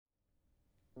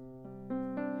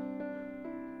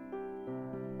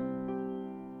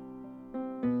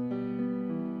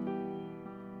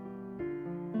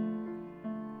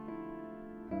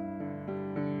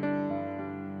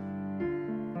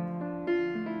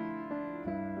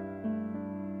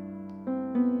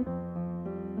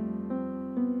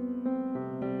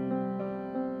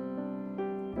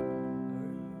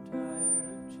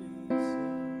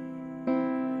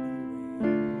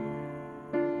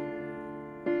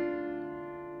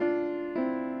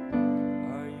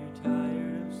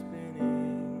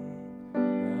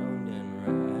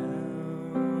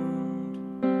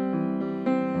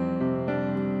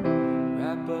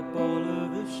Up all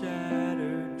of the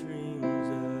shattered dreams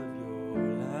of your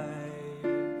life,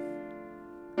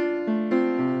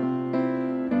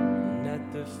 and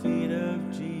at the feet of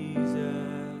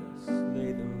Jesus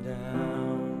lay them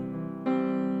down.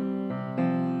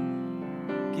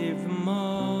 Give them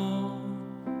all,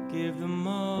 give them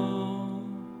all,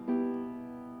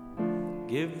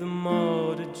 give them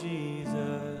all to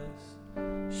Jesus.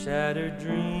 Shattered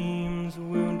dreams,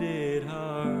 wounded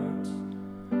hearts,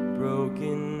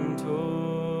 broken toys.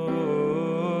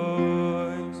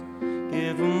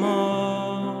 Give them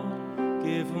all,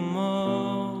 give them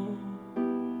all,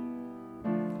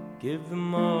 give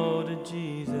them all to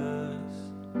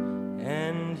Jesus,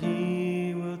 and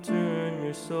He will turn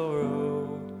your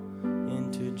sorrow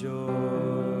into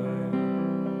joy.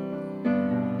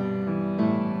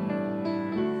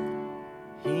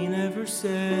 He never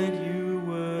said you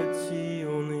would see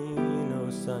only no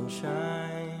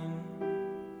sunshine.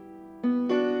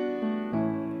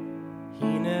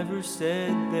 He never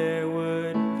said there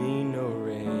would be no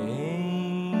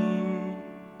rain.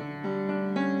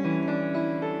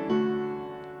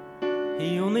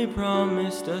 He only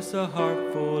promised us a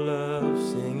heart full of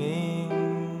singing.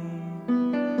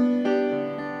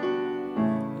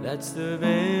 That's the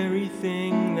very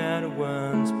thing that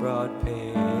once brought pain.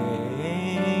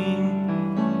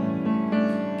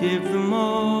 Give them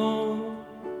all,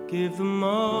 give them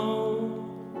all,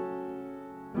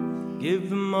 give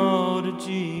them all to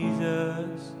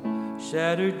Jesus.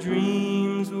 Shattered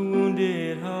dreams,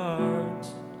 wounded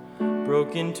hearts,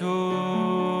 broken toys.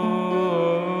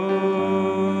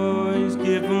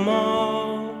 Give them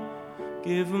all,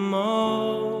 give them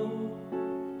all,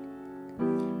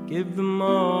 give them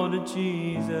all to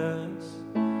Jesus,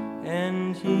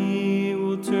 and He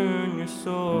will turn your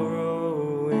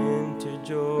sorrow into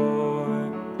joy.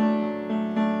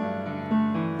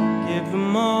 Give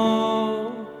them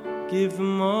all, give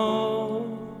them all,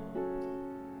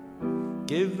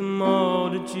 give them all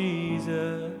to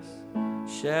Jesus.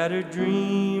 Shattered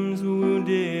dreams,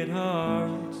 wounded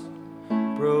hearts,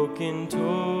 broken toys.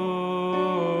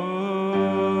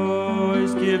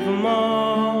 Give them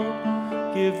all,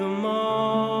 give them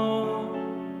all,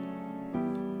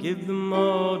 give them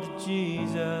all to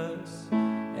Jesus,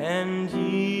 and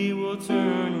He will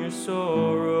turn your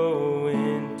sorrow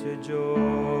into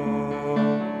joy.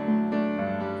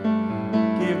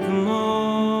 Give them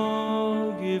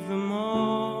all, give them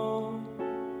all,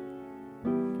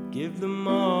 give them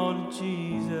all to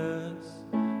Jesus.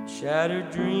 Shattered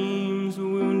dreams,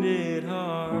 wounded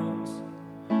hearts,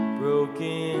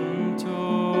 broken toys.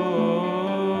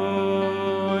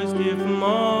 Give them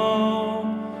all,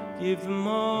 give them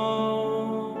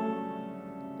all,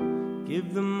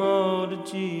 give them all to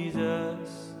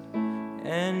Jesus,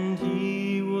 and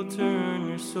He will turn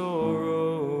your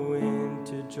sorrow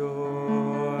into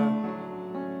joy.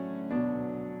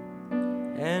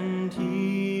 And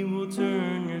He will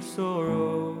turn your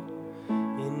sorrow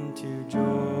into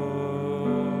joy.